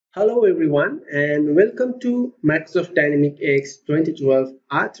Hello everyone and welcome to Microsoft Dynamics AX 2012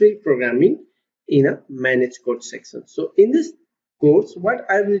 R3 programming in a managed code section. So in this course what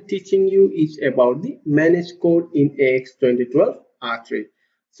I will teaching you is about the managed code in AX 2012 R3.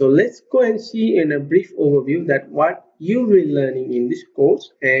 So let's go and see in a brief overview that what you will be learning in this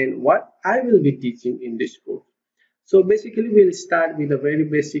course and what I will be teaching in this course. So basically we'll start with the very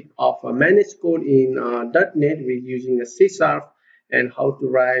basic of a managed code in .NET with using a C Sharp and how to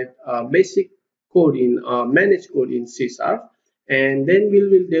write basic code in managed code in C Sharp, and then we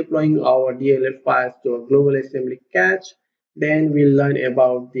will deploying our DLL files to a global assembly cache. Then we'll learn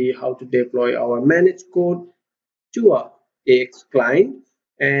about the how to deploy our managed code to a AX client,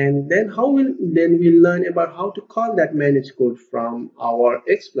 and then we'll learn about how to call that managed code from our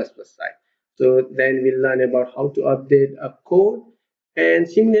X++ side. So then we'll learn about how to update a code, and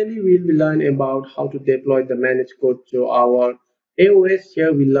similarly we'll learn about how to deploy the managed code to our AOS.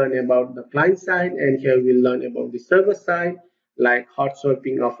 Here we learn about the client side, and here we'll learn about the server side, like hot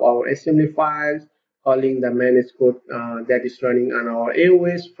swapping of our assembly files, calling the managed code that is running on our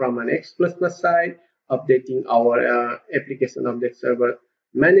AOS from an X++ side, updating our application update server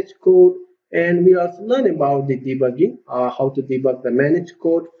managed code, and we also learn about the debugging, how to debug the managed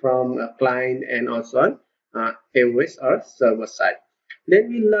code from a client and also on AOS or server side. Then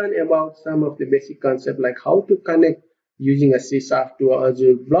we learn about some of the basic concepts like how to connect using a C# to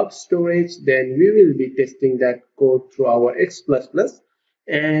Azure Blob Storage. Then we will be testing that code through our X++,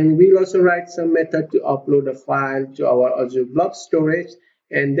 and we'll also write some method to upload a file to our Azure Blob Storage,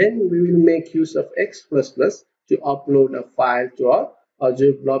 and then we will make use of X++ to upload a file to our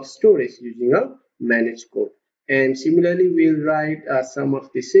Azure Blob Storage using a managed code. And similarly, we'll write some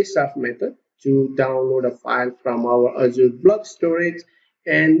of the C# method to download a file from our Azure Blob Storage,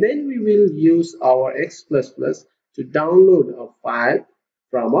 and then we will use our X++ to download a file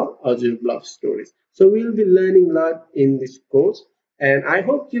from our Azure Blob Storage. So we'll be learning a lot in this course, and I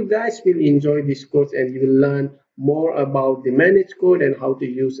hope you guys will enjoy this course and you will learn more about the managed code and how to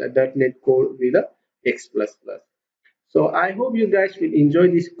use a .NET code with a X++. So I hope you guys will enjoy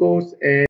this course, and